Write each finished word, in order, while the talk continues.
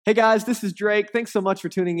Hey guys, this is Drake. Thanks so much for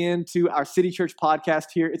tuning in to our City Church podcast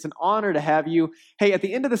here. It's an honor to have you. Hey, at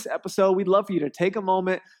the end of this episode, we'd love for you to take a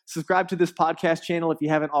moment, subscribe to this podcast channel if you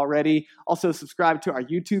haven't already. Also, subscribe to our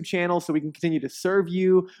YouTube channel so we can continue to serve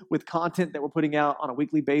you with content that we're putting out on a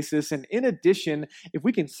weekly basis. And in addition, if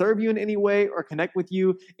we can serve you in any way or connect with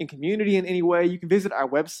you in community in any way, you can visit our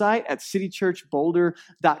website at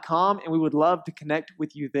citychurchboulder.com, and we would love to connect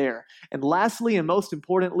with you there. And lastly, and most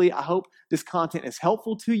importantly, I hope this content is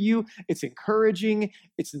helpful to you. It's encouraging,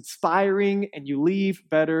 it's inspiring, and you leave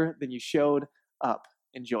better than you showed up.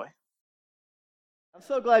 Enjoy. I'm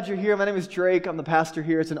so glad you're here. My name is Drake. I'm the pastor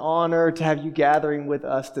here. It's an honor to have you gathering with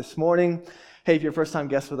us this morning. Hey, if you're a first-time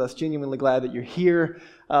guest with us, genuinely glad that you're here.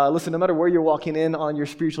 Listen, no matter where you're walking in on your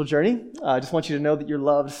spiritual journey, I just want you to know that you're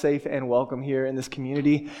loved, safe, and welcome here in this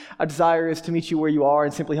community. Our desire is to meet you where you are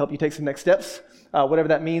and simply help you take some next steps, whatever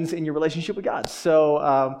that means in your relationship with God.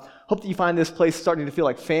 So hope that you find this place starting to feel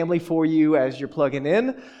like family for you as you're plugging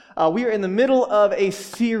in. We are in the middle of a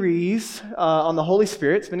series on the Holy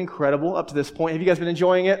Spirit. It's been incredible up to this point. Have you guys been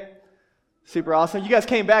enjoying it? Super awesome. You guys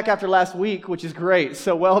came back after last week, which is great.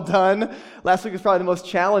 So well done. Last week was probably the most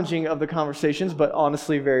challenging of the conversations, but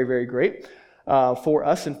honestly very, very great for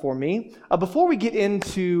us and for me. Before we get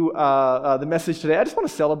into the message today, I just want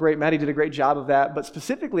to celebrate. Maddie did a great job of that, but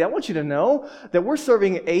specifically, I want you to know that we're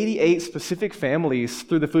serving 88 specific families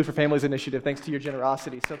through the Food for Families initiative, thanks to your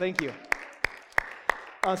generosity. So thank you.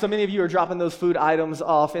 So many of you are dropping those food items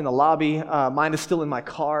off in the lobby. Mine is still in my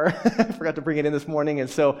car. I forgot to bring it in this morning, and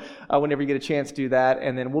so whenever you get a chance, do that.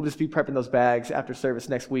 And then we'll just be prepping those bags after service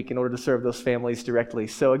next week in order to serve those families directly.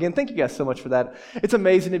 So again, thank you guys so much for that. It's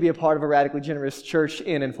amazing to be a part of a radically generous church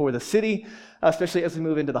in and for the city, especially as we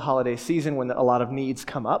move into the holiday season when a lot of needs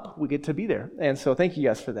come up. We get to be there. And so thank you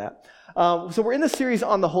guys for that. So we're in this series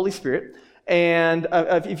on the Holy Spirit. And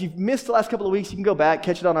if you've missed the last couple of weeks, you can go back,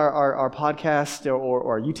 catch it on our podcast or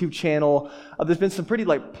our YouTube channel. There's been some pretty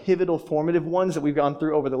pivotal, formative ones that we've gone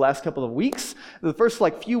through over the last couple of weeks. The first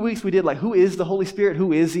few weeks we did who is the Holy Spirit,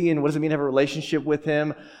 who is he, and what does it mean to have a relationship with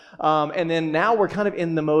him? And then now we're kind of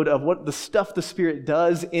in the mode of what the stuff the Spirit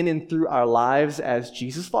does in and through our lives as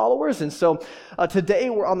Jesus followers. And so today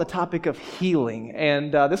we're on the topic of healing.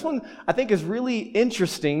 And this one I think is really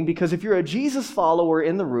interesting because if you're a Jesus follower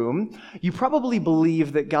in the room, you probably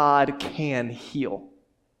believe that God can heal.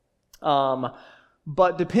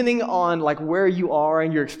 But depending on where you are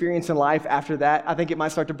and your experience in life after that, I think it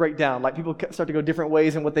might start to break down. People start to go different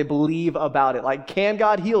ways in what they believe about it. Can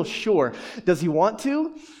God heal? Sure. Does he want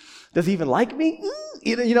to? Does he even like me?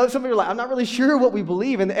 Some people are I'm not really sure what we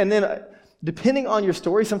believe. And then depending on your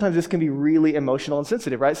story, sometimes this can be really emotional and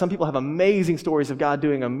sensitive, right? Some people have amazing stories of God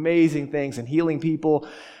doing amazing things and healing people.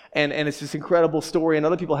 And it's this incredible story. And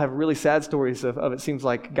other people have really sad stories of it seems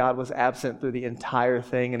like God was absent through the entire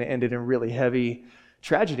thing and it ended in really heavy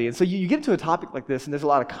tragedy. And so you get into a topic like this, and there's a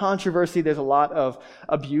lot of controversy, there's a lot of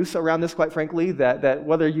abuse around this, quite frankly, that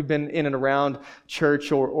whether you've been in and around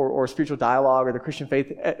church or spiritual dialogue or the Christian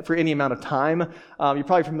faith for any amount of time, you're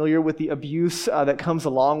probably familiar with the abuse that comes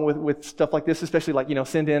along with stuff like this, especially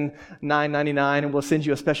send in $9.99 and we'll send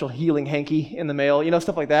you a special healing hanky in the mail,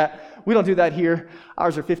 stuff like that. We don't do that here.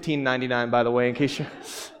 Ours are $15.99, by the way, in case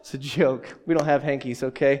it's a joke. We don't have hankies,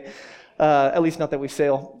 okay? At least not that we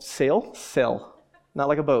sell. Not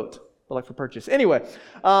like a boat, but for purchase. Anyway,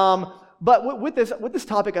 but with this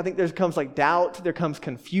topic, I think there comes doubt, there comes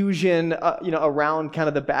confusion, around kind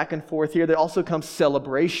of the back and forth here. There also comes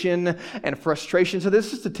celebration and frustration. So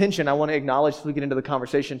there's just a tension I want to acknowledge as we get into the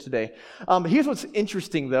conversation today. Here's what's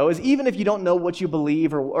interesting, though, is even if you don't know what you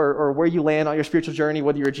believe or where you land on your spiritual journey,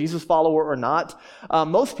 whether you're a Jesus follower or not,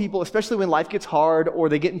 most people, especially when life gets hard or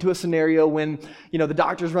they get into a scenario when, the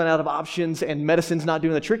doctors run out of options and medicine's not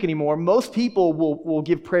doing the trick anymore, most people will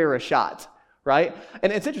give prayer a shot. Right?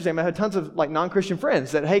 And it's interesting. I had tons of non-Christian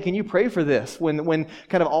friends that, hey, can you pray for this when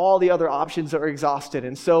kind of all the other options are exhausted?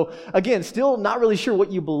 And so, again, still not really sure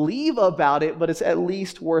what you believe about it, but it's at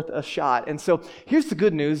least worth a shot. And so here's the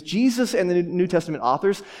good news. Jesus and the New Testament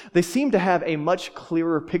authors, they seem to have a much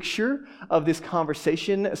clearer picture of this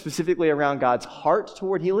conversation, specifically around God's heart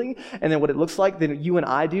toward healing, and then what it looks like than you and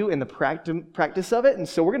I do in the practice of it. And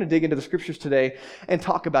so we're going to dig into the scriptures today and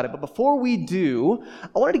talk about it. But before we do,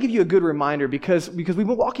 I wanted to give you a good reminder because we've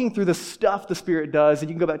been walking through the stuff the Spirit does, and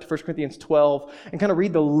you can go back to 1 Corinthians 12 and kind of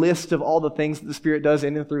read the list of all the things that the Spirit does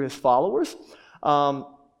in and through his followers.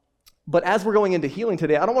 But as we're going into healing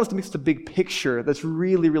today, I don't want us to miss the big picture that's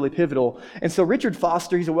really, really pivotal. And so Richard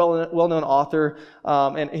Foster, he's a well-known author,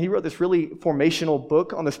 and he wrote this really formational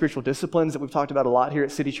book on the spiritual disciplines that we've talked about a lot here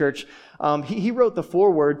at City Church. He wrote the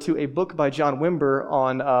foreword to a book by John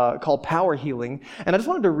Wimber called Power Healing. And I just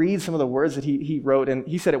wanted to read some of the words that he wrote, and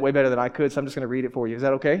he said it way better than I could, so I'm just going to read it for you. Is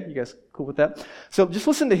that okay? You guys cool with that? So just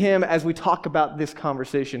listen to him as we talk about this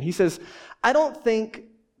conversation. He says, I don't think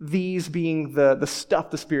these being the stuff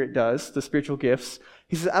the Spirit does, the spiritual gifts,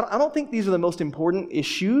 he says, I don't think these are the most important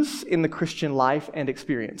issues in the Christian life and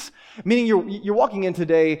experience. Meaning you're walking in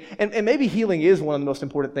today, and maybe healing is one of the most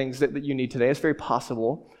important things that you need today. It's very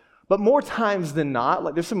possible. But more times than not,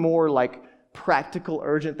 like there's some more like practical,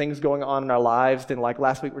 urgent things going on in our lives than like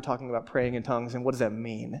last week we're talking about praying in tongues and what does that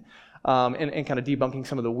mean? And kind of debunking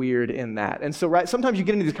some of the weird in that. And so, right, sometimes you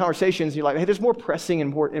get into these conversations and you're like, hey, there's more pressing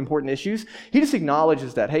and more important issues. He just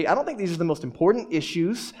acknowledges that, hey, I don't think these are the most important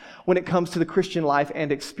issues when it comes to the Christian life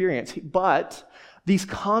and experience. But these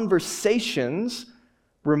conversations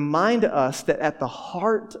remind us that at the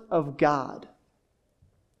heart of God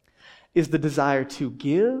is the desire to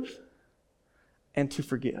give and to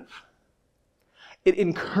forgive. It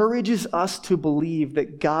encourages us to believe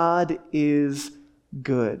that God is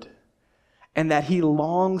good, and that he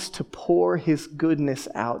longs to pour his goodness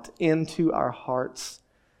out into our hearts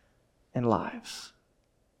and lives.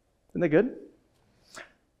 Isn't that good?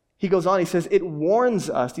 He goes on, he says, it warns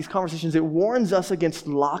us, these conversations, it warns us against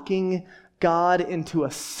locking God into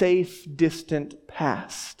a safe, distant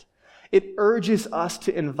past. It urges us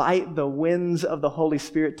to invite the winds of the Holy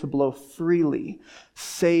Spirit to blow freely,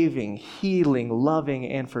 saving, healing, loving,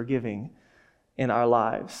 and forgiving in our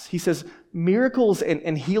lives. He says miracles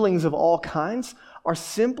and healings of all kinds are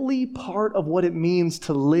simply part of what it means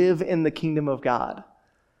to live in the kingdom of God.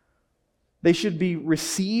 They should be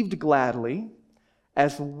received gladly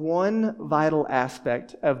as one vital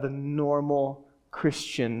aspect of the normal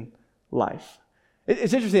Christian life.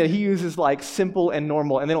 It's interesting that he uses like simple and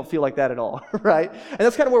normal, and they don't feel like that at all, right? And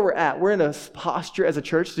that's kind of where we're at. We're in a posture as a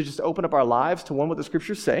church to just open up our lives to what the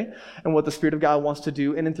scriptures say and what the Spirit of God wants to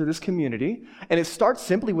do in and through this community. And it starts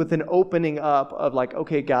simply with an opening up of like,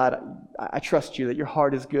 okay, God, I trust you that your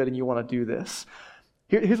heart is good and you want to do this.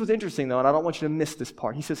 Here's what's interesting though, and I don't want you to miss this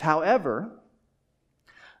part. He says, however,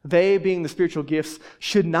 they, being the spiritual gifts,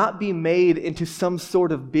 should not be made into some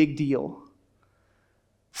sort of big deal,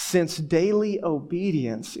 since daily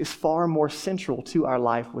obedience is far more central to our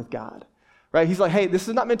life with God, right? He's like, hey, this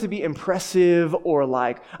is not meant to be impressive or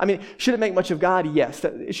like, should it make much of God? Yes.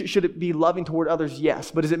 Should it be loving toward others?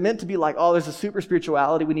 Yes. But is it meant to be like, oh, there's a super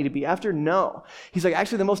spirituality we need to be after? No. He's like,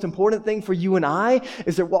 actually, the most important thing for you and I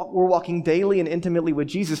is that we're walking daily and intimately with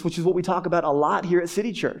Jesus, which is what we talk about a lot here at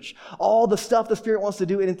City Church. All the stuff the Spirit wants to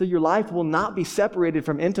do in and through your life will not be separated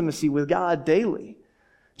from intimacy with God daily.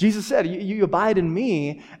 Jesus said, you abide in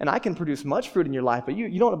me, and I can produce much fruit in your life, but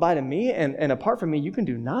you don't abide in me, and apart from me, you can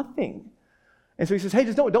do nothing. And so he says, hey,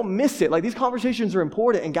 just don't miss it. Like, these conversations are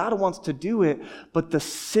important, and God wants to do it, but the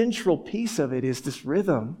central piece of it is this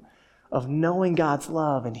rhythm of knowing God's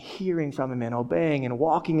love and hearing from him and obeying and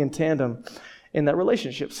walking in tandem in that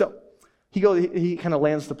relationship. So he kind of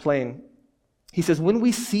lands the plane. He says, when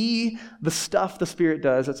we see the stuff the Spirit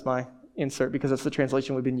does, that's my insert because that's the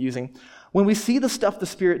translation we've been using. When we see the stuff the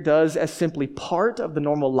Spirit does as simply part of the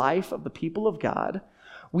normal life of the people of God,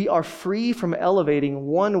 we are free from elevating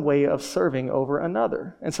one way of serving over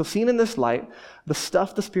another. And so seen in this light, the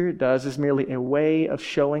stuff the Spirit does is merely a way of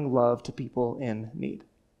showing love to people in need.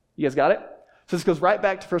 You guys got it? So this goes right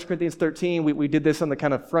back to 1 Corinthians 13. We did this on the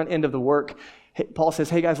kind of front end of the work. Paul says,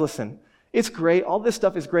 hey guys, listen, it's great. All this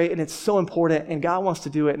stuff is great, and it's so important, and God wants to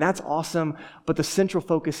do it, and that's awesome, but the central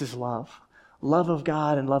focus is love. Love of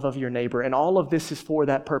God and love of your neighbor, and all of this is for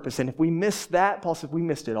that purpose. And if we miss that, Paul said, we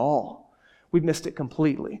missed it all. We've missed it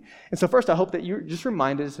completely. And so first, I hope that you're just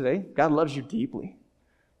reminded today, God loves you deeply.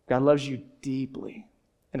 God loves you deeply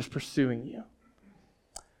and is pursuing you.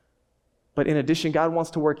 But in addition, God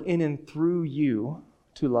wants to work in and through you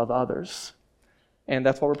to love others. And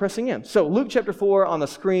that's why we're pressing in. So Luke chapter 4 on the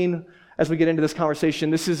screen as we get into this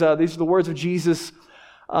conversation. These are the words of Jesus,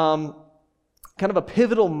 kind of a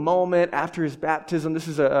pivotal moment after his baptism. This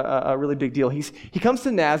is a really big deal. He comes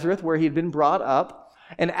to Nazareth where he had been brought up,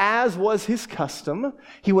 and as was his custom,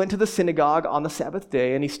 he went to the synagogue on the Sabbath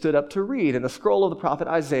day and he stood up to read. And the scroll of the prophet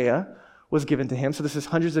Isaiah was given to him. So this is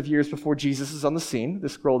hundreds of years before Jesus is on the scene, the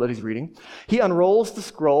scroll that he's reading. He unrolls the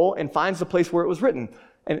scroll and finds the place where it was written.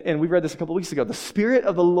 And we read this a couple weeks ago. The Spirit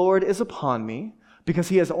of the Lord is upon me because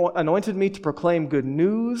he has anointed me to proclaim good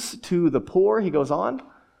news to the poor. He goes on.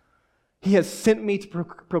 He has sent me to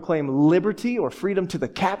proclaim liberty or freedom to the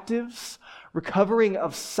captives, recovering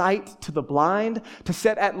of sight to the blind, to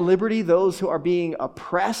set at liberty those who are being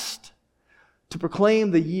oppressed, to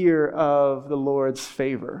proclaim the year of the Lord's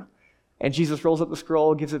favor." And Jesus rolls up the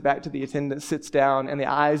scroll, gives it back to the attendant, sits down, and the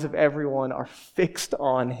eyes of everyone are fixed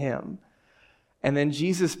on him. And then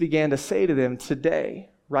Jesus began to say to them, "Today,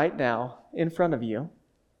 right now, in front of you,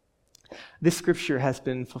 this scripture has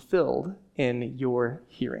been fulfilled in your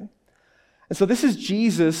hearing." And so this is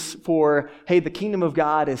Jesus for, hey, the kingdom of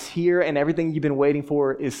God is here and everything you've been waiting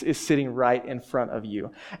for is sitting right in front of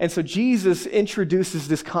you. And so Jesus introduces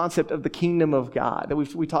this concept of the kingdom of God that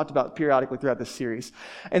we talked about periodically throughout this series.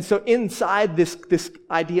 And so inside this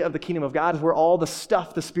idea of the kingdom of God is where all the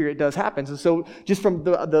stuff the Spirit does happens. And so just from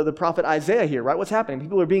the prophet Isaiah here, right, what's happening?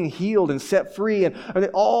 People are being healed and set free, and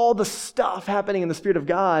all the stuff happening in the Spirit of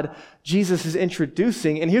God, Jesus is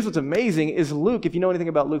introducing. And here's what's amazing is Luke, if you know anything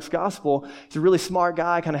about Luke's gospel, he's a really smart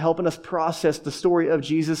guy kind of helping us process the story of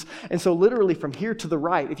Jesus. And so literally from here to the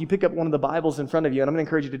right, if you pick up one of the Bibles in front of you, and I'm going to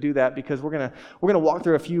encourage you to do that because we're going to walk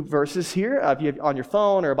through a few verses here. If you have on your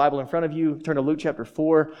phone or a Bible in front of you, turn to Luke chapter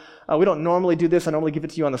 4. We don't normally do this. I normally give it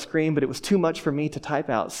to you on the screen, but it was too much for me to type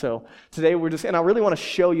out. So today and I really want to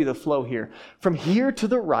show you the flow here. From here to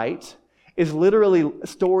the right is literally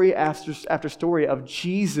story after story of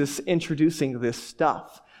Jesus introducing this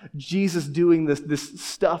stuff. Jesus doing this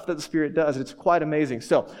stuff that the Spirit does. It's quite amazing.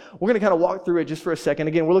 So we're going to kind of walk through it just for a second.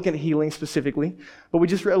 Again, we're looking at healing specifically, but we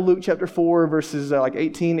just read Luke chapter 4 verses like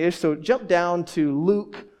 18-ish. So jump down to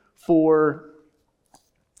Luke 4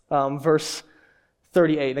 verse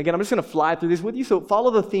 38. And again, I'm just going to fly through this with you. So follow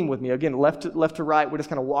the theme with me. Again, left to right, we're just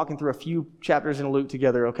kind of walking through a few chapters in Luke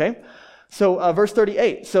together, okay? So verse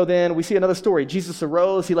 38, so then we see another story. Jesus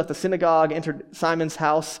arose, he left the synagogue, entered Simon's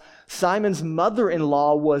house. Simon's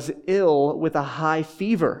mother-in-law was ill with a high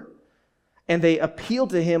fever, and they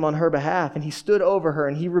appealed to him on her behalf, and he stood over her,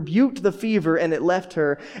 and he rebuked the fever, and it left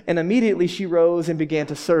her, and immediately she rose and began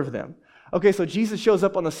to serve them. Okay, so Jesus shows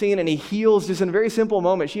up on the scene, and he heals just in a very simple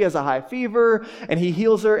moment. She has a high fever, and he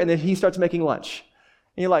heals her, and then he starts making lunch.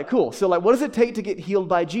 And you're like, cool. So like, what does it take to get healed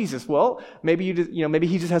by Jesus? Well, maybe maybe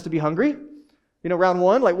he just has to be hungry. Round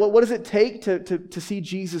one, like what does it take to see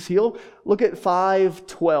Jesus heal? Look at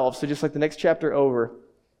 5:12. So just like the next chapter over.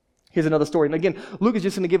 Here's another story. And again, Luke is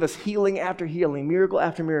just going to give us healing after healing, miracle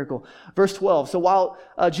after miracle. Verse 12. So while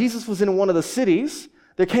Jesus was in one of the cities,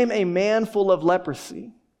 there came a man full of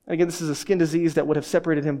leprosy. And again, this is a skin disease that would have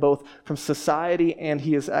separated him both from society, and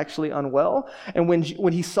he is actually unwell. And when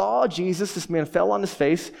he saw Jesus, this man fell on his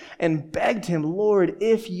face and begged him, "Lord,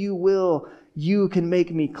 if you will, you can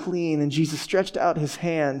make me clean." And Jesus stretched out his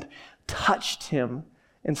hand, touched him,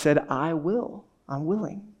 and said, "I will. I'm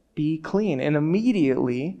willing. Be clean." And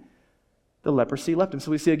immediately the leprosy left him. So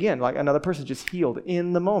we see again, like another person just healed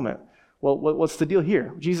in the moment. Well, what's the deal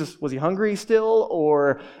here? Jesus, was he hungry still?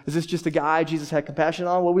 Or is this just a guy Jesus had compassion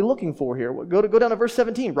on? What are we looking for here? Go down to verse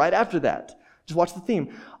 17, right after that. Just watch the theme.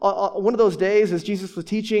 One of those days, as Jesus was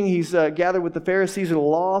teaching, he's gathered with the Pharisees of the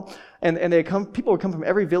law, and people would come from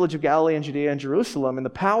every village of Galilee and Judea and Jerusalem, and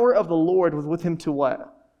the power of the Lord was with him to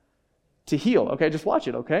what? To heal. Okay, just watch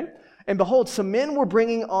it, okay? And behold, some men were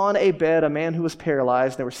bringing on a bed a man who was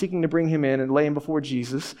paralyzed. They were seeking to bring him in and lay him before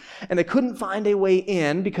Jesus. And they couldn't find a way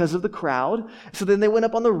in because of the crowd. So then they went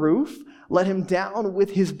up on the roof, let him down with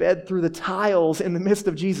his bed through the tiles in the midst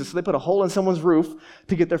of Jesus. So they put a hole in someone's roof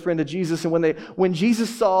to get their friend to Jesus. And when Jesus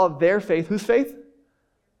saw their faith, whose faith?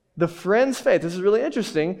 The friend's faith. This is really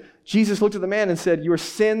interesting. Jesus looked at the man and said, "Your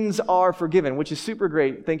sins are forgiven," which is super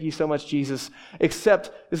great. Thank you so much, Jesus.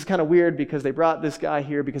 Except this is kind of weird because they brought this guy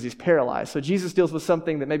here because he's paralyzed. So Jesus deals with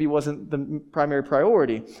something that maybe wasn't the primary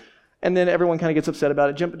priority. And then everyone kind of gets upset about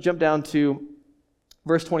it. Jump down to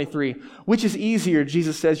verse 23. Which is easier,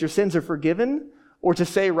 Jesus says, "Your sins are forgiven," or to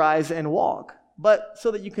say, "Rise and walk"? But so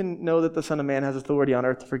that you can know that the Son of Man has authority on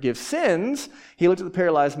earth to forgive sins, he looked at the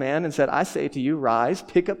paralyzed man and said, "I say to you, rise,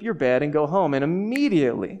 pick up your bed, and go home." And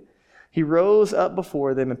immediately he rose up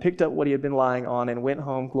before them and picked up what he had been lying on and went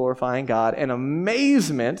home glorifying God. And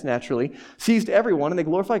amazement, naturally, seized everyone, and they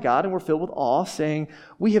glorified God and were filled with awe, saying,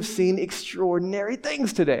 "We have seen extraordinary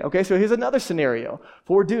things today." Okay, so here's another scenario.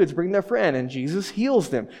 4 dudes bring their friend, and Jesus heals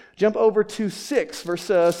them. Jump over to 6, verse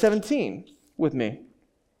 17 with me.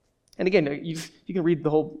 And again, you can read the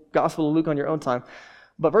whole Gospel of Luke on your own time.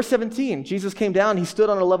 But verse 17, Jesus came down, he stood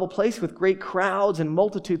on a level place with great crowds and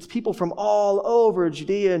multitudes, people from all over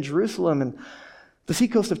Judea and Jerusalem and the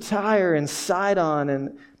seacoast of Tyre and Sidon.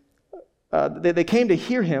 And they came to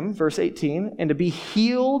hear him, verse 18, and to be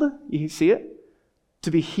healed, you see it? To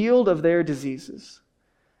be healed of their diseases.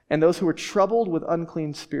 And those who were troubled with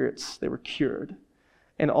unclean spirits, they were cured.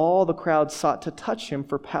 And all the crowd sought to touch him,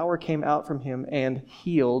 for power came out from him and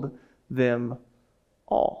healed them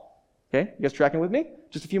all. Okay, you guys tracking with me?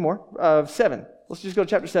 Just a few more. 7. Let's just go to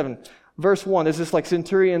chapter 7. Verse 1, there's this like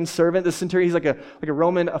centurion servant. This centurion, he's like a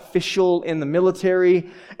Roman official in the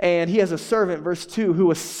military. And he has a servant, verse 2, who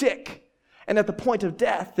was sick and at the point of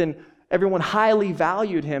death. And everyone highly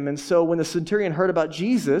valued him. And so when the centurion heard about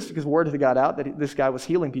Jesus, because word had got out that this guy was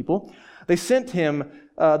healing people, they sent him,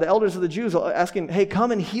 the elders of the Jews, asking, hey,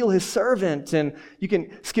 come and heal his servant. And you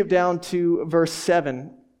can skip down to verse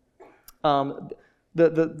 7.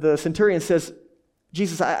 The centurion says,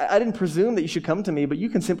 Jesus, I didn't presume that you should come to me, but you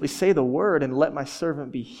can simply say the word and let my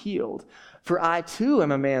servant be healed. For I too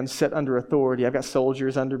am a man set under authority. I've got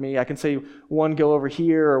soldiers under me. I can say one go over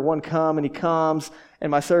here or one come, and he comes, and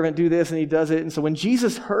my servant do this and he does it. And so when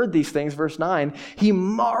Jesus heard these things, verse 9, he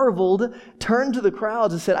marveled, turned to the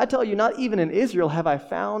crowds and said, I tell you, not even in Israel have I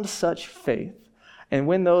found such faith. And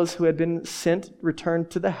when those who had been sent returned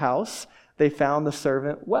to the house, they found the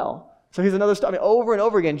servant well. So here's another story. Over and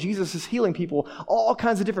over again, Jesus is healing people, all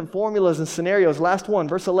kinds of different formulas and scenarios. Last one,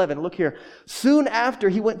 verse 11, look here. Soon after,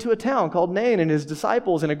 he went to a town called Nain, and his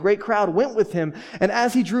disciples and a great crowd went with him. And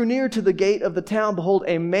as he drew near to the gate of the town, behold,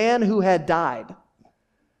 a man who had died.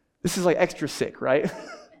 This is like extra sick, right?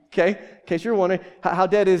 Okay, in case you're wondering, how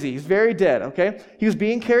dead is he? He's very dead, okay? He was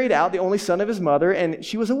being carried out, the only son of his mother, and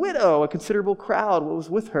she was a widow. A considerable crowd was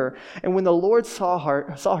with her. And when the Lord saw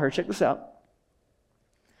her, check this out,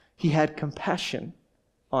 he had compassion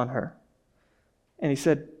on her. And he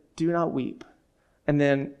said, do not weep. And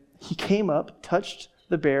then he came up, touched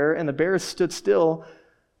the bearer, and the bearer stood still.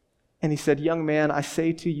 And he said, young man, I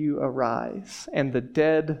say to you, arise. And the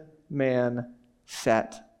dead man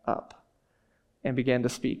sat up and began to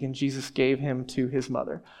speak. And Jesus gave him to his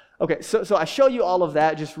mother. Okay, so I show you all of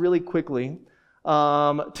that just really quickly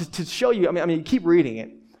to show you, I mean, keep reading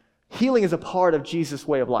it. Healing is a part of Jesus'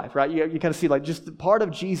 way of life, right? You kind of see like just part of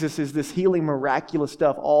Jesus is this healing, miraculous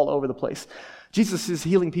stuff all over the place. Jesus is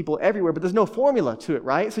healing people everywhere, but there's no formula to it,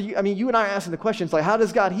 right? So you and I are asking the questions like, how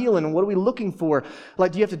does God heal and what are we looking for?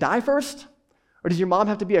 Like, do you have to die first? Or does your mom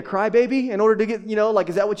have to be a crybaby in order to get, like,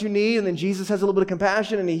 is that what you need? And then Jesus has a little bit of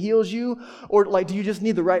compassion and he heals you? Or like, do you just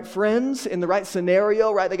need the right friends in the right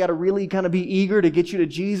scenario, right? They got to really kind of be eager to get you to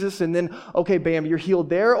Jesus and then, okay, bam, you're healed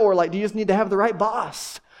there. Or like, do you just need to have the right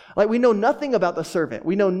boss? Like, we know nothing about the servant.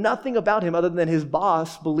 We know nothing about him other than his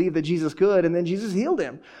boss believed that Jesus could, and then Jesus healed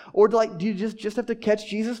him. Or like, do you just have to catch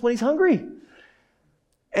Jesus when he's hungry?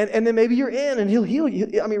 And then maybe you're in and he'll heal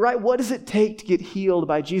you. I mean, right? What does it take to get healed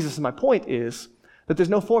by Jesus? And my point is that there's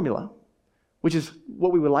no formula, which is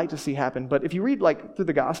what we would like to see happen. But if you read like through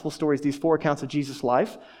the gospel stories, these 4 accounts of Jesus'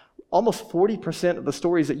 life, almost 40% of the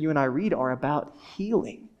stories that you and I read are about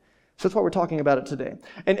healing. So that's why we're talking about it today.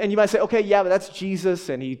 And you might say, okay, yeah, but that's Jesus,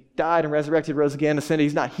 and he died and resurrected, rose again, ascended.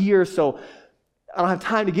 He's not here, so I don't have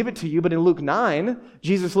time to give it to you. But in Luke 9,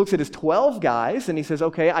 Jesus looks at his 12 guys, and he says,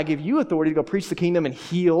 okay, I give you authority to go preach the kingdom and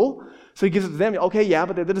heal. So he gives it to them. Okay, yeah,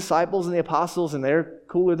 but they're the disciples and the apostles, and they're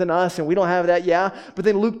cooler than us, and we don't have that, yeah. But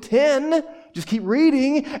then Luke 10, just keep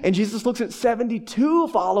reading, and Jesus looks at 72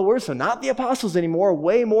 followers, so not the apostles anymore,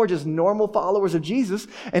 way more just normal followers of Jesus,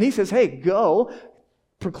 and he says, hey, go,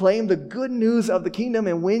 proclaim the good news of the kingdom,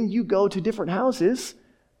 and when you go to different houses,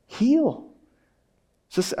 heal.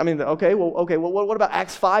 So, what about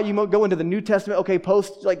Acts 5? You might go into the New Testament, okay,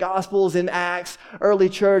 post like Gospels in Acts, early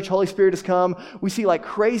church, Holy Spirit has come. We see like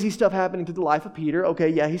crazy stuff happening through the life of Peter. Okay,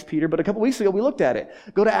 yeah, he's Peter, but a couple weeks ago we looked at it.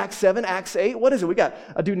 Go to Acts 7, Acts 8. What is it? We got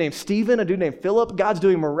a dude named Stephen, a dude named Philip. God's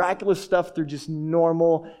doing miraculous stuff through just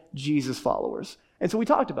normal Jesus followers. And so we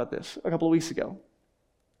talked about this a couple of weeks ago,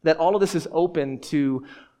 that all of this is open to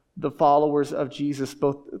the followers of Jesus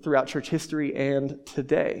both throughout church history and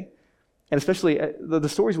today. And especially the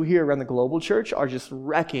stories we hear around the global church are just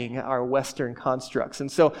wrecking our Western constructs. And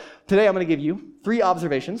so today I'm going to give you 3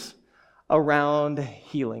 observations around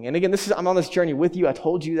healing. And again, I'm on this journey with you. I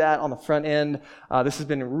told you that on the front end. This has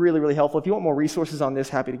been really, really helpful. If you want more resources on this,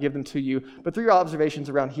 happy to give them to you. But 3 observations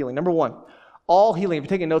around healing. Number 1, all healing, if you're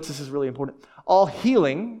taking notes, this is really important. All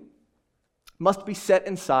healing must be set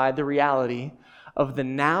inside the reality of the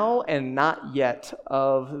now and not yet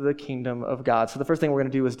of the kingdom of God. So the first thing we're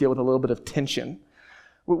going to do is deal with a little bit of tension.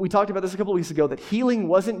 We talked about this a couple of weeks ago, that healing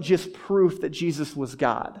wasn't just proof that Jesus was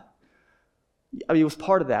God. I mean, it was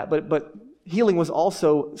part of that, but healing was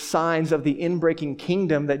also signs of the inbreaking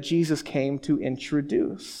kingdom that Jesus came to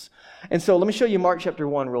introduce. And so let me show you Mark chapter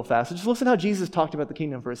 1 real fast. So just listen how Jesus talked about the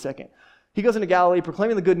kingdom for a second. He goes into Galilee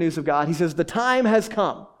proclaiming the good news of God. He says, the time has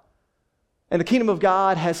come. And the kingdom of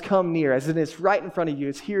God has come near, as in it's right in front of you.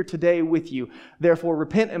 It's here today with you. Therefore,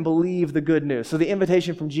 repent and believe the good news. So the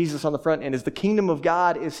invitation from Jesus on the front end is the kingdom of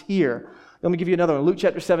God is here. Let me give you another one. Luke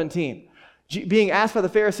chapter 17. Being asked by the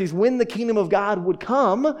Pharisees when the kingdom of God would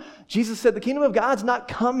come, Jesus said the kingdom of God's not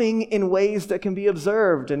coming in ways that can be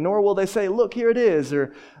observed, and nor will they say, look, here it is,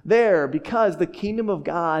 or there, because the kingdom of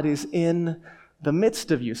God is in the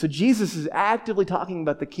midst of you. So Jesus is actively talking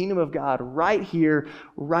about the kingdom of God right here,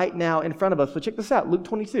 right now in front of us. But check this out, Luke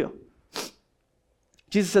 22.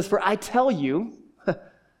 Jesus says, for I tell you,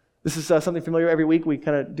 this is something familiar every week. We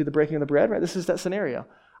kind of do the breaking of the bread, right? This is that scenario.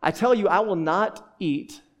 I tell you, I will not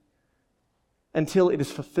eat until it is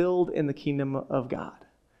fulfilled in the kingdom of God.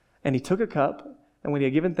 And he took a cup, and when he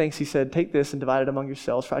had given thanks, he said, take this and divide it among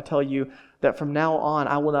yourselves, for I tell you that from now on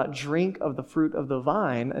I will not drink of the fruit of the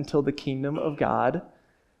vine until the kingdom of God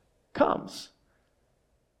comes.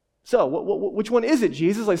 So, which one is it,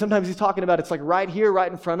 Jesus? Like sometimes he's talking about it's like right here,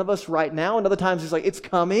 right in front of us, right now, and other times he's like, it's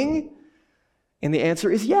coming. And the answer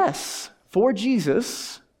is yes. For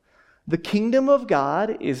Jesus, the kingdom of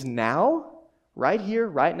God is now, right here,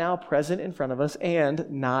 right now, present in front of us, and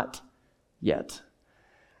not yet.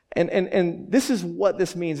 And this is what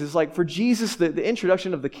this means. Is like for Jesus, the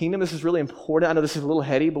introduction of the kingdom, this is really important. I know this is a little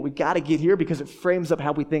heady, but we got to get here because it frames up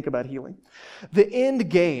how we think about healing. The end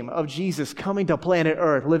game of Jesus coming to planet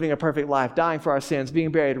Earth, living a perfect life, dying for our sins,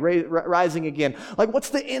 being buried, rising again. Like what's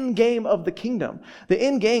the end game of the kingdom? The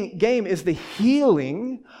end game is the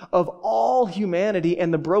healing of all humanity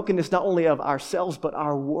and the brokenness not only of ourselves, but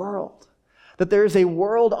our world. That there is a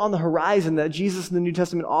world on the horizon that Jesus and the New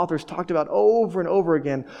Testament authors talked about over and over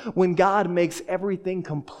again when God makes everything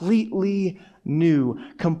completely new,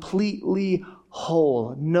 completely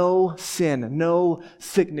whole. No sin, no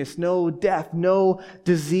sickness, no death, no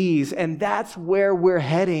disease. And that's where we're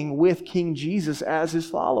heading with King Jesus as his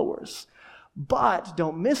followers. But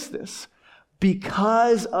don't miss this.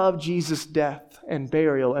 Because of Jesus' death and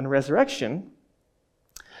burial and resurrection,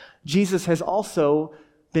 Jesus has also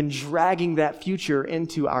been dragging that future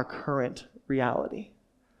into our current reality.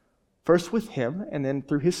 First with him, and then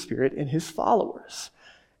through his Spirit and his followers.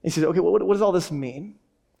 And he says, okay, what does all this mean?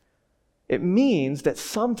 It means that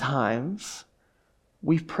sometimes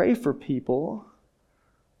we pray for people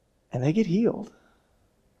and they get healed,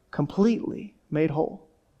 completely made whole.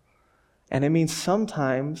 And it means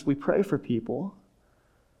sometimes we pray for people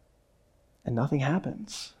and nothing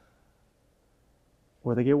happens,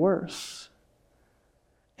 or they get worse.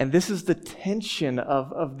 And this is the tension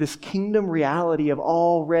of this kingdom reality of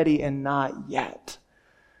already and not yet.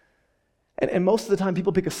 And most of the time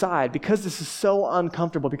people pick a side because this is so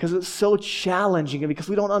uncomfortable, because it's so challenging, and because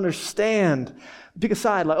we don't understand. Pick a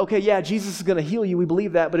side like, okay, yeah, Jesus is going to heal you. We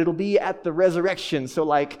believe that, but it'll be at the resurrection. So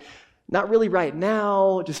like, not really right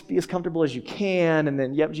now. Just be as comfortable as you can. And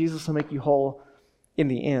then, yep, Jesus will make you whole in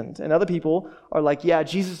the end. And other people are like, yeah,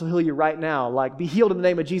 Jesus will heal you right now. Like, be healed in the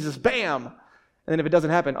name of Jesus. Bam! And then if it doesn't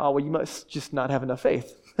happen, oh, well, you must just not have enough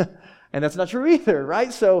faith. And that's not true either,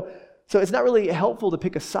 right? So it's not really helpful to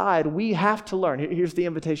pick a side. We have to learn. Here's the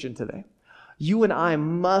invitation today. You and I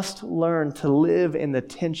must learn to live in the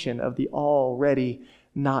tension of the already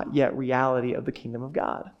not yet reality of the kingdom of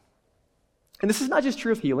God. And this is not just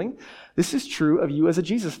true of healing. This is true of you as a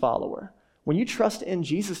Jesus follower. When you trust in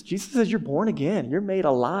Jesus, Jesus says you're born again. You're made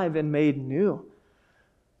alive and made new.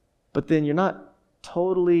 But then you're not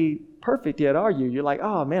totally perfect yet, are you? You're like,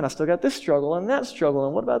 oh man, I still got this struggle and that struggle,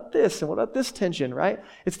 and what about this, and what about this tension, right?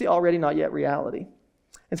 It's the already not yet reality.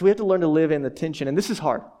 And so we have to learn to live in the tension, and this is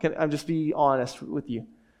hard. Can I just be honest with you?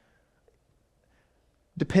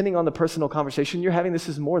 Depending on the personal conversation you're having, this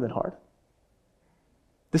is more than hard.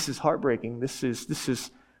 This is heartbreaking. This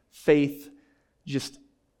is faith just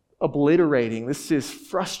obliterating. This is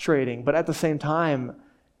frustrating, but at the same time,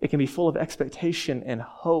 it can be full of expectation and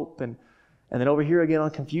hope, and then over here again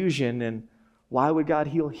on confusion, and why would God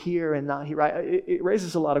heal here and not here, right? It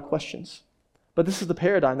raises a lot of questions. But this is the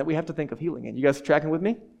paradigm that we have to think of healing in. You guys tracking with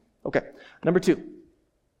me? Okay. Number 2,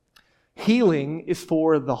 healing is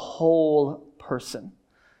for the whole person.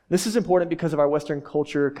 This is important because of our Western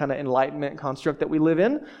culture kind of enlightenment construct that we live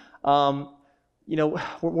in. We're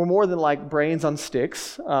more than like brains on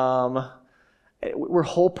sticks. We're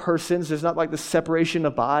whole persons. There's not like the separation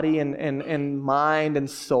of body and mind and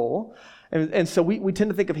soul. And so we tend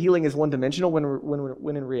to think of healing as one-dimensional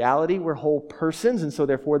when in reality we're whole persons, and so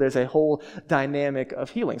therefore there's a whole dynamic of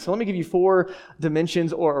healing. So let me give you 4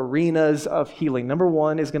 dimensions or arenas of healing. Number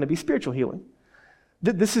 1 is going to be spiritual healing.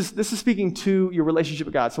 This is speaking to your relationship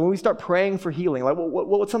with God. So when we start praying for healing, like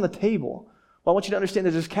what's on the table? Well, I want you to understand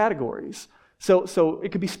that there's categories. So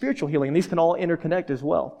it could be spiritual healing, and these can all interconnect as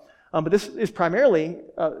well. But this is primarily,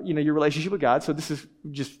 your relationship with God. So this is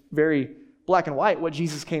just very black and white what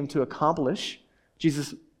Jesus came to accomplish.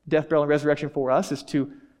 Jesus' death, burial, and resurrection for us is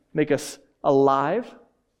to make us alive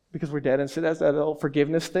because we're dead in sin. That's that whole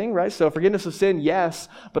forgiveness thing, right? So forgiveness of sin, yes,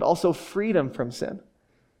 but also freedom from sin.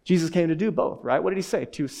 Jesus came to do both, right? What did he say?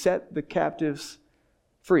 To set the captives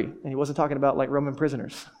free. And he wasn't talking about like Roman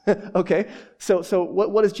prisoners. Okay? So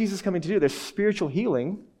what is Jesus coming to do? There's spiritual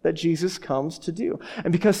healing that Jesus comes to do.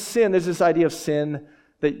 And because sin, there's this idea of sin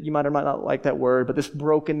that you might or might not like that word, but this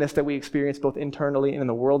brokenness that we experience both internally and in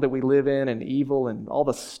the world that we live in, and evil and all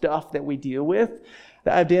the stuff that we deal with.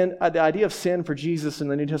 The idea of sin for Jesus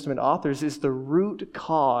and the New Testament authors is the root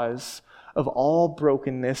cause of all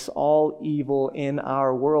brokenness, all evil in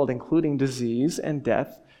our world, including disease and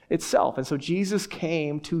death itself. And so Jesus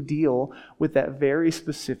came to deal with that very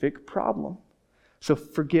specific problem. So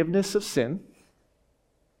forgiveness of sin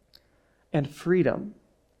and freedom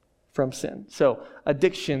from sin. So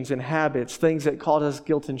addictions and habits, things that cause us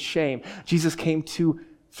guilt and shame. Jesus came to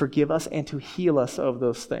forgive us and to heal us of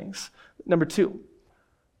those things. Number 2,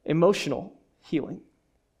 emotional healing.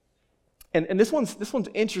 And this one's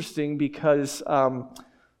interesting because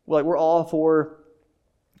we're all for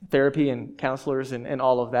therapy and counselors and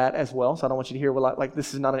all of that as well. So I don't want you to hear like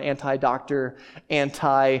this is not an anti-doctor,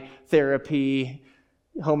 anti-therapy,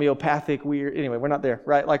 homeopathic, weird. Anyway, we're not there,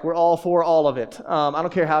 right? Like we're all for all of it. I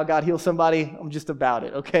don't care how God heals somebody. I'm just about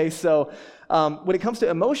it, okay? So when it comes to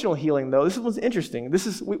emotional healing, though, this is what's interesting. This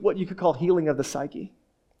is what you could call healing of the psyche.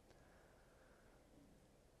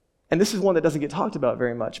 And this is one that doesn't get talked about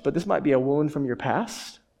very much, but this might be a wound from your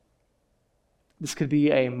past. This could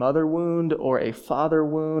be a mother wound or a father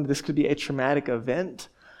wound. This could be a traumatic event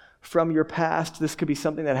from your past. This could be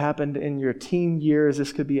something that happened in your teen years.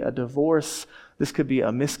 This could be a divorce. This could be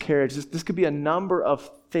a miscarriage. This could be a number of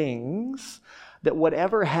things that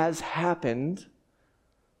whatever has happened,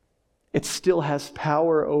 it still has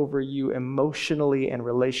power over you emotionally and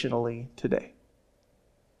relationally today.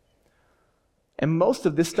 And most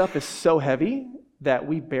of this stuff is so heavy that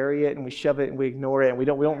we bury it and we shove it and we ignore it and we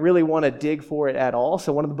don't really want to dig for it at all.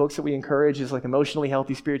 So one of the books that we encourage is like Emotionally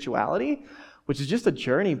Healthy Spirituality, which is just a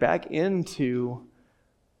journey back into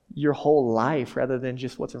your whole life rather than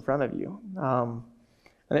just what's in front of you.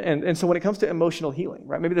 And so when it comes to emotional healing,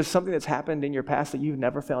 right? Maybe there's something that's happened in your past that you've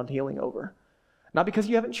never found healing over. Not because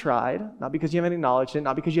you haven't tried, not because you haven't acknowledged it,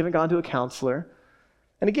 not because you haven't gone to a counselor.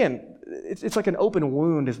 And again, it's like an open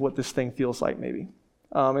wound is what this thing feels like maybe.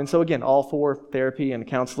 And so again, all for therapy and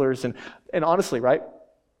counselors. And honestly, right,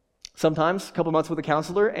 sometimes a couple months with a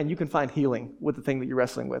counselor and you can find healing with the thing that you're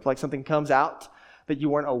wrestling with. Like something comes out that you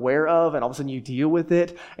weren't aware of and all of a sudden you deal with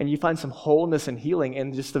it and you find some wholeness and healing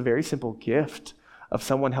in just the very simple gift of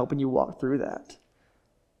someone helping you walk through that.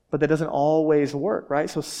 But that doesn't always work, right?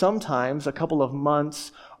 So sometimes a couple of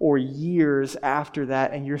months or years after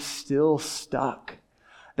that and you're still stuck.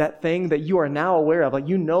 That thing that you are now aware of, like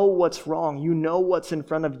you know what's wrong, you know what's in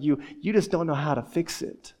front of you, you just don't know how to fix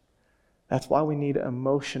it. That's why we need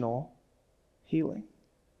emotional healing.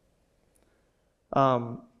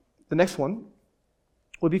 The next one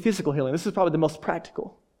would be physical healing. This is probably the most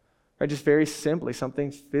practical, right? Just very simply, something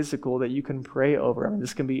physical that you can pray over. I mean,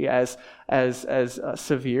 this can be as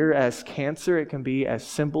severe as cancer. It can be as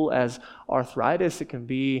simple as arthritis. It can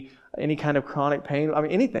be any kind of chronic pain. I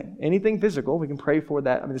mean, anything physical. We can pray for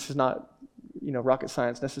that. I mean, this is not, rocket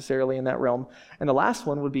science necessarily in that realm. And the last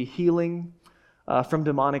one would be healing from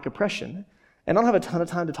demonic oppression. And I don't have a ton of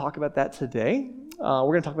time to talk about that today. We're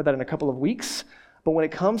going to talk about that in a couple of weeks. But when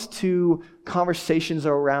it comes to conversations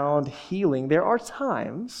around healing, there are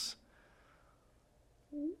times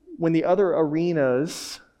when the other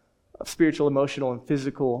arenas of spiritual, emotional, and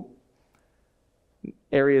physical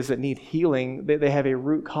areas that need healing, they have a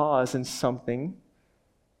root cause in something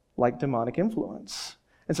like demonic influence.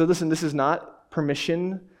 And so listen, this is not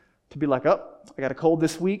permission to be like, oh, I got a cold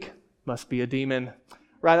this week, must be a demon.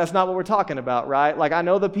 Right? That's not what we're talking about, right? Like I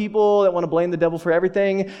know the people that want to blame the devil for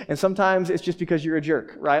everything, and sometimes it's just because you're a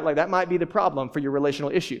jerk, right? Like that might be the problem for your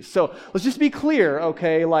relational issues. So let's just be clear,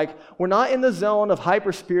 okay? Like we're not in the zone of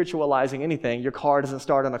hyper-spiritualizing anything. Your car doesn't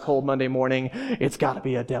start on a cold Monday morning. It's got to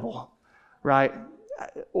be a devil, right?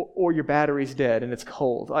 Or your battery's dead and it's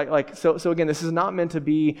cold. So again, this is not meant to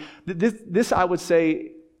be, this I would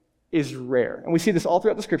say is rare. And we see this all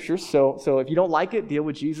throughout the scriptures. So if you don't like it, deal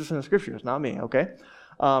with Jesus and the scriptures, not me, okay?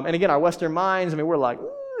 And again, our Western minds, we're like,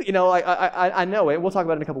 I know it. We'll talk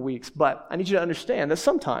about it in a couple weeks. But I need you to understand that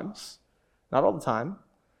sometimes, not all the time,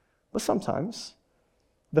 but sometimes,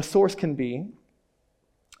 the source can be,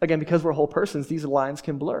 again, because we're whole persons, these lines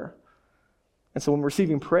can blur. And so when we're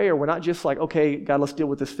receiving prayer, we're not just like, okay, God, let's deal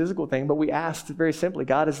with this physical thing, but we ask very simply,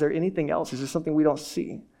 God, is there anything else? Is there something we don't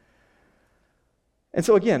see? And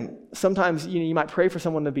so again, sometimes you might pray for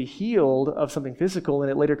someone to be healed of something physical, and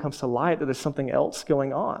it later comes to light that there's something else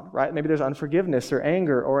going on, right? Maybe there's unforgiveness or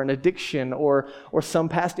anger or an addiction or some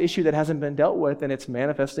past issue that hasn't been dealt with, and it's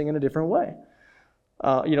manifesting in a different way.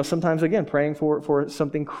 Sometimes, again, praying for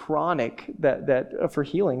something chronic that for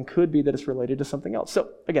healing could be that it's related to something else. So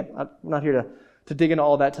again, I'm not here to dig into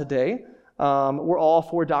all that today. We're all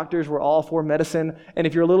for doctors. We're all for medicine. And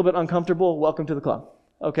if you're a little bit uncomfortable, welcome to the club,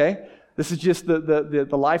 okay? This is just the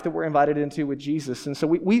life that we're invited into with Jesus. And so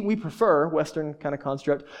we prefer, Western kind of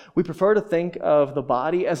construct, we prefer to think of the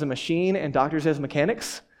body as a machine and doctors as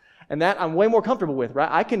mechanics. And that I'm way more comfortable with, right?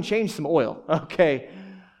 I can change some oil, okay?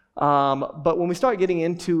 But when we start getting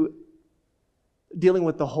into dealing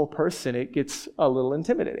with the whole person, it gets a little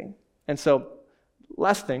intimidating. And so,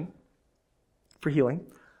 last thing for healing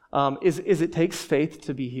is it takes faith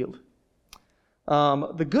to be healed.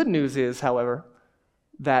 The good news is, however,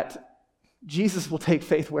 that Jesus will take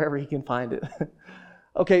faith wherever he can find it.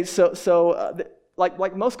 Okay, so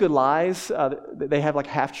like most good lies, they have like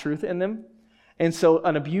half-truth in them. And so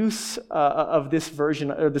an abuse of this version,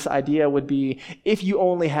 or this idea would be, if you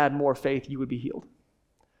only had more faith, you would be healed.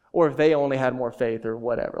 Or if they only had more faith, or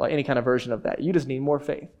whatever, like any kind of version of that. You just need more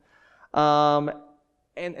faith. And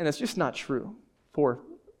it's just not true for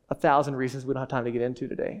 1,000 reasons we don't have time to get into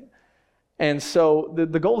today. And so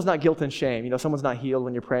the goal is not guilt and shame. Someone's not healed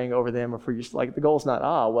when you're praying over them or for you. Like, the goal is not,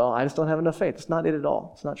 I just don't have enough faith. It's not it at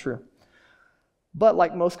all. It's not true. But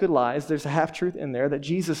like most good lies, there's a half-truth in there that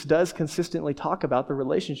Jesus does consistently talk about the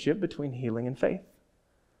relationship between healing and faith.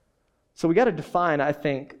 So we got to define, I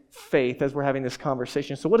think, faith as we're having this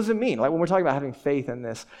conversation. So what does it mean? Like when we're talking about having faith in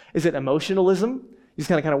this, is it emotionalism? You just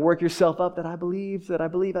kind of work yourself up that I believe.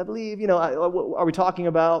 Are we talking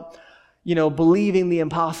about, believing the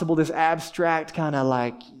impossible, this abstract kind of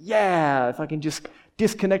like, yeah, if I can just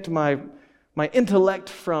disconnect my intellect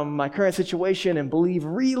from my current situation and believe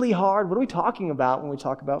really hard? What are we talking about when we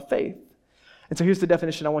talk about faith? And so here's the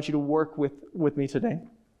definition I want you to work with me today.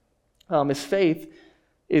 Is faith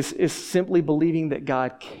is simply believing that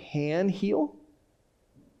God can heal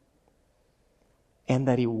and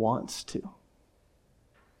that he wants to.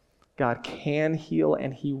 God can heal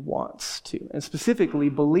and he wants to. And specifically,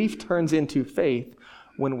 belief turns into faith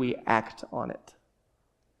when we act on it.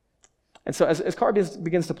 And so as Carr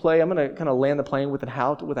begins to play, I'm going to kind of land the plane with a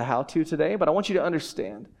how-to today, but I want you to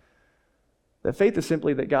understand that faith is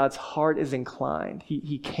simply that God's heart is inclined.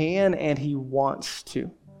 He can and he wants to.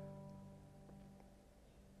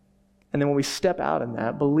 And then when we step out in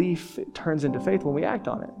that, belief turns into faith when we act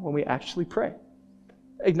on it, when we actually pray.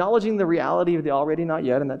 Acknowledging the reality of the already not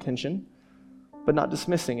yet and that tension, but not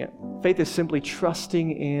dismissing it. Faith is simply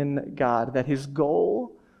trusting in God, that his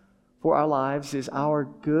goal for our lives is our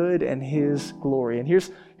good and his glory. And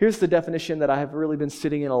here's the definition that I have really been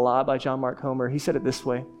sitting in a lot by John Mark Comer. He said it this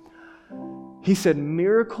way. He said,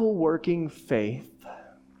 miracle-working faith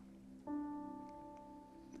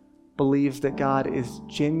believes that God is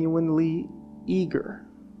genuinely eager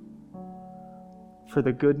for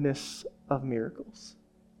the goodness of miracles.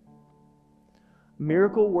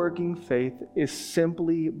 Miracle-working faith is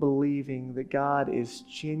simply believing that God is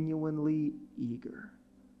genuinely eager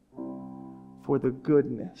for the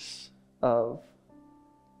goodness of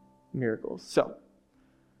miracles. So,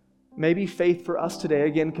 maybe faith for us today,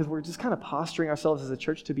 again, because we're just kind of posturing ourselves as a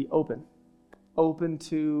church to be open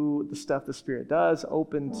to the stuff the Spirit does,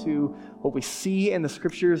 open to what we see in the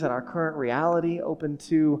Scriptures and our current reality, open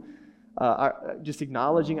to just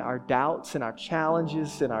acknowledging our doubts and our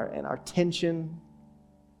challenges and our tension.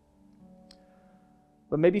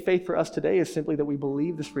 But maybe faith for us today is simply that we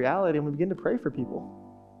believe this reality and we begin to pray for people.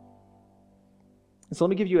 And so let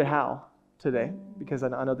me give you a how today, because I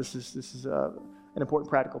know this is an important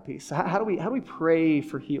practical piece. So how do we pray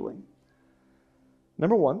for healing?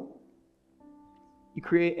 Number one, you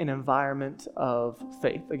create an environment of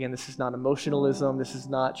faith. Again, this is not emotionalism. This is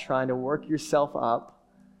not trying to work yourself up.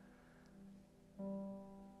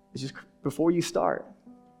 It's just before you start,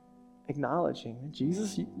 acknowledging,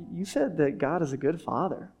 Jesus, you said that God is a good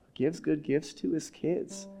father, gives good gifts to his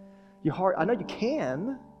kids. Your heart, I know you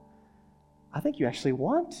can. I think you actually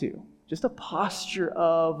want to. Just a posture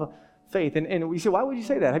of faith. And we say, why would you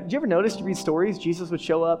say that? Did you ever notice, you read stories, Jesus would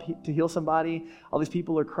show up to heal somebody, all these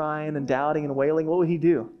people are crying and doubting and wailing. What would he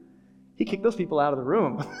do? He'd kick those people out of the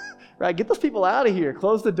room, right? Get those people out of here.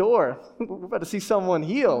 Close the door. We're about to see someone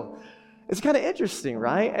healed. It's kind of interesting,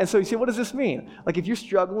 right? And so you see, what does this mean? Like if you're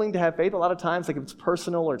struggling to have faith, a lot of times, like if it's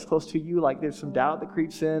personal or it's close to you, like there's some doubt that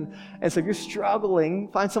creeps in. And so if you're struggling,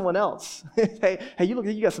 find someone else. hey, you look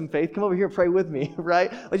like you got some faith. Come over here and pray with me, right?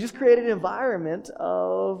 Like just create an environment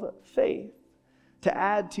of faith to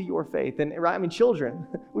add to your faith. And right, I mean, children,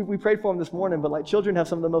 we prayed for them this morning, but like children have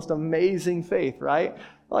some of the most amazing faith, right?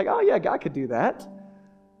 Like, oh yeah, God could do that.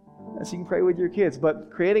 And so you can pray with your kids,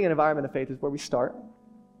 but creating an environment of faith is where we start.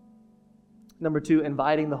 Number 2,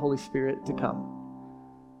 inviting the Holy Spirit to come.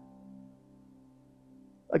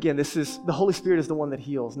 Again, the Holy Spirit is the one that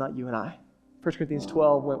heals, not you and I. 1 Corinthians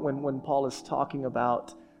 12, when Paul is talking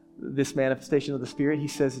about this manifestation of the Spirit, he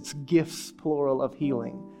says it's gifts, plural, of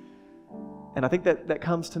healing. And I think that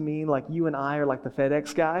comes to mean like you and I are like the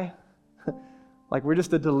FedEx guy. Like we're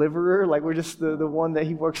just the deliverer, like we're just the one that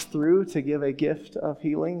he works through to give a gift of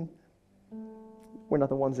healing. We're not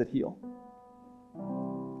the ones that heal.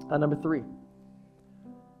 Number 3,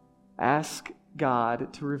 ask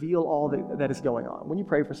God to reveal all that is going on. When you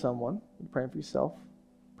pray for someone, you're praying for yourself,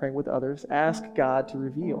 praying with others, ask God to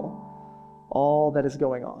reveal all that is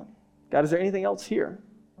going on. God, is there anything else here?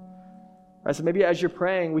 Right, so maybe as you're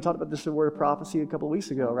praying, we talked about this in word of prophecy a couple of weeks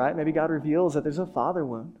ago, right? Maybe God reveals that there's a father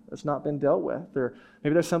wound that's not been dealt with, or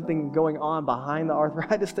maybe there's something going on behind the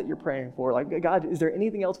arthritis that you're praying for. Like, God, is there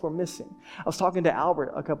anything else we're missing? I was talking to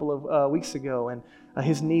Albert a couple of weeks ago, and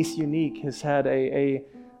his niece, Unique, has had a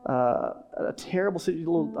terrible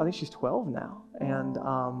situation. I think she's 12 now,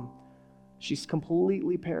 and she's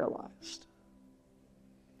completely paralyzed.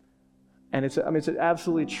 And it's an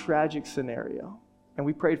absolutely tragic scenario. And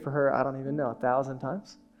we prayed for her, I don't even know, 1,000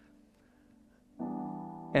 times.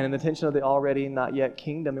 And in the tension of the already not yet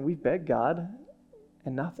kingdom, and we begged God,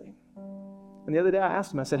 and nothing. And the other day I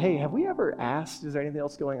asked him, I said, hey, have we ever asked, is there anything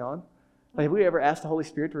else going on? Like, have we ever asked the Holy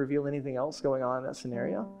Spirit to reveal anything else going on in that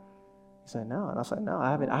scenario? He said, no. And I said, no,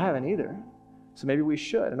 I haven't either. So maybe we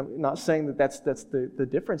should. And I'm not saying that's the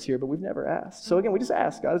difference here, but we've never asked. So again, we just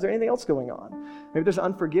ask, God, is there anything else going on? Maybe there's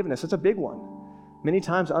unforgiveness. It's a big one. Many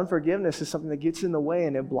times unforgiveness is something that gets in the way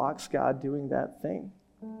and it blocks God doing that thing.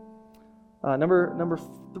 Number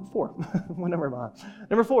 4. What number am I?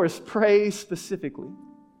 Number 4 is pray specifically.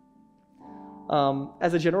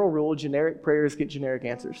 As a general rule, generic prayers get generic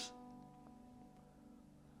answers.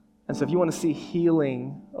 And so if you want to see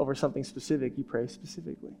healing over something specific, you pray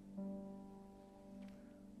specifically.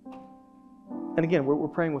 And again, we're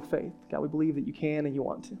praying with faith. God, we believe that you can and you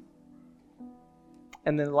want to.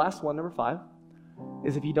 And then the last one, number 5,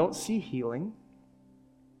 is if you don't see healing,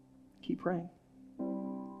 keep praying.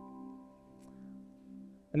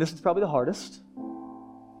 And this is probably the hardest,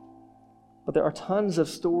 but there are tons of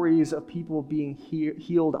stories of people being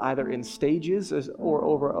healed either in stages or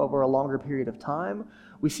over a longer period of time.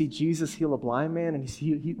 We see Jesus heal a blind man, and he's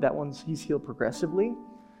healed progressively.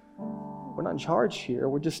 We're not in charge here.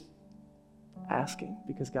 We're just asking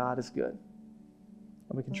because God is good,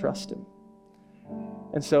 and we can trust him.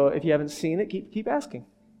 And so if you haven't seen it, keep asking.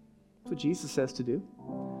 That's what Jesus says to do.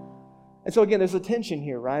 And so again, there's a tension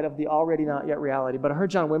here, right, of the already not yet reality. But I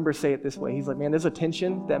heard John Wimber say it this way. He's like, man, there's a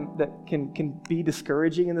tension that can be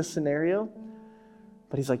discouraging in this scenario.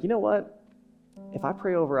 But he's like, you know what? If I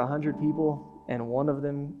pray over 100 people and one of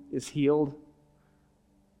them is healed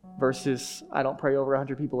versus I don't pray over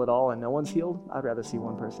 100 people at all and no one's healed, I'd rather see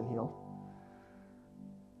one person healed.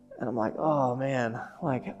 And I'm like, oh man,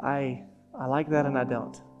 like I like that and I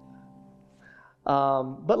don't.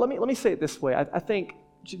 But let me say it this way. I think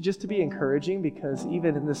just to be encouraging, because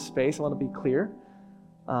even in this space, I want to be clear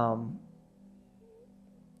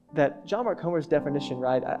that John Mark Comer's definition,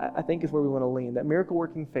 right, I think is where we want to lean, that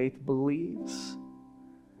miracle-working faith believes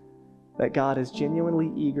that God is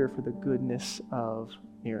genuinely eager for the goodness of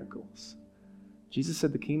miracles. Jesus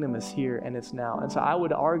said the kingdom is here and it's now. And so I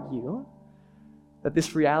would argue that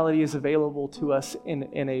this reality is available to us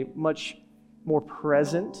in a much more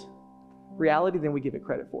present reality than we give it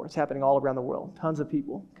credit for. It's happening all around the world. Tons of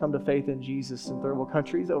people come to faith in Jesus in third world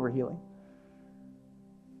countries over healing.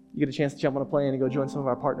 You get a chance to jump on a plane and go join some of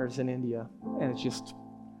our partners in India, and it's just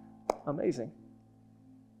amazing.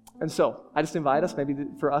 And so I just invite us, maybe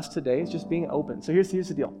for us today, it's just being open. So here's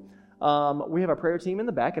the deal. We have our prayer team in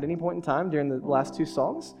the back at any point in time during the last 2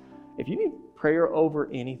 songs. If you need prayer over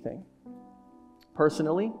anything,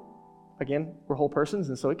 personally, again, we're whole persons,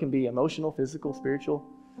 and so it can be emotional, physical, spiritual,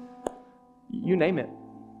 you name it.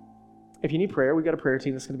 If you need prayer, we've got a prayer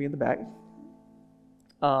team that's going to be in the back.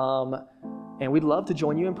 And we'd love to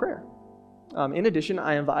join you in prayer. In addition,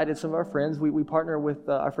 I invited some of our friends. We partner with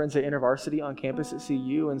our friends at InterVarsity on campus at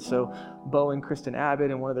CU, and so Bo and Kristen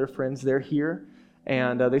Abbott and one of their friends, they're here.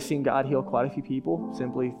 And they've seen God heal quite a few people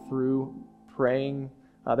simply through praying.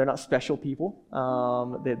 They're not special people.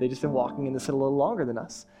 They just been walking in this a little longer than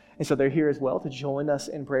us. And so they're here as well to join us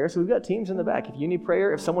in prayer. So we've got teams in the back. If you need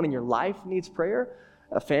prayer, if someone in your life needs prayer,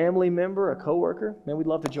 a family member, a coworker, man, we'd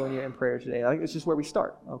love to join you in prayer today. I think it's just where we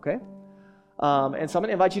start, okay? And so I'm going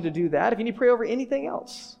to invite you to do that. If you need prayer over anything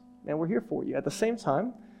else, man, we're here for you. At the same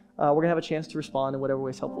time, we're going to have a chance to respond in whatever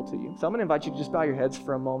way is helpful to you. So I'm going to invite you to just bow your heads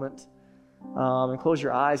for a moment and close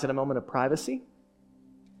your eyes in a moment of privacy.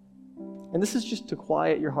 And this is just to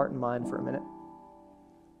quiet your heart and mind for a minute.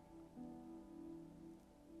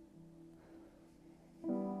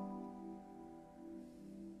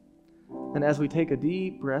 And as we take a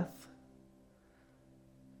deep breath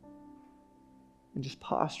and just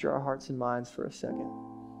posture our hearts and minds for a second.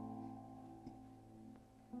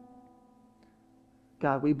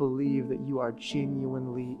 God, we believe that you are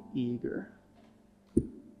genuinely eager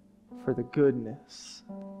for the goodness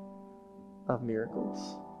of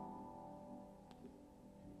miracles.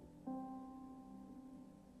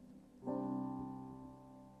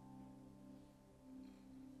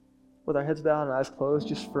 With our heads bowed and eyes closed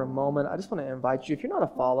just for a moment, I just want to invite you, if you're not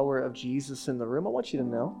a follower of Jesus in the room, I want you to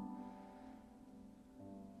know,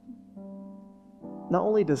 not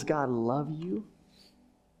only does God love you,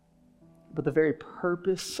 but the very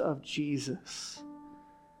purpose of Jesus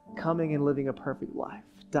coming and living a perfect life,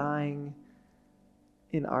 dying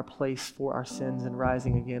in our place for our sins and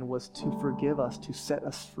rising again, was to forgive us, to set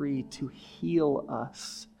us free, to heal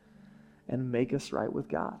us, and make us right with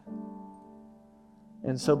God.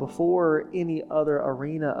 And so before any other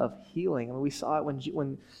arena of healing, I mean, we saw it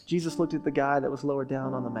when Jesus looked at the guy that was lowered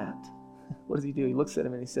down on the mat. What does he do? He looks at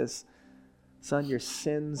him and he says, "Son, your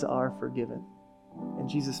sins are forgiven." And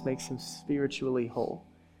Jesus makes him spiritually whole,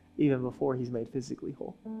 even before he's made physically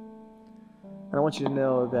whole. And I want you to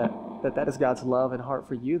know that is God's love and heart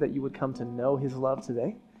for you, that you would come to know his love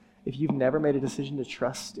today. If you've never made a decision to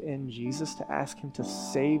trust in Jesus, to ask him to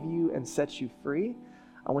save you and set you free,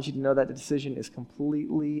 I want you to know that the decision is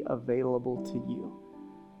completely available to you.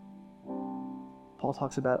 Paul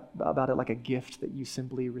talks about it like a gift that you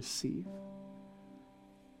simply receive.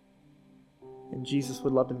 And Jesus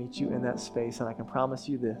would love to meet you in that space, and I can promise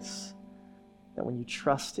you this, that when you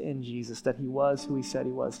trust in Jesus, that he was who he said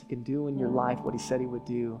he was, he can do in your life what he said he would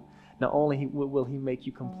do. Not only will he make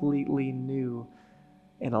you completely new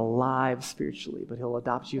and alive spiritually, but he'll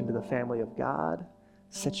adopt you into the family of God,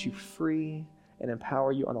 set you free, and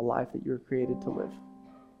empower you on the life that you're created to live.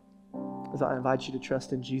 As I invite you to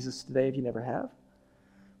trust in Jesus today, if you never have.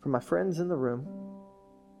 For my friends in the room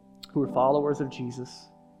who are followers of Jesus,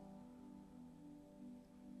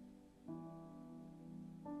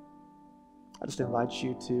 I just invite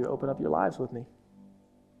you to open up your lives with me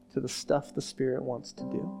to the stuff the Spirit wants to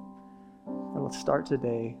do. And let's start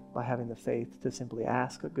today by having the faith to simply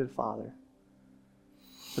ask a good Father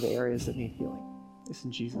for the areas that need healing. It's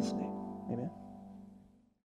in Jesus' name. Amen.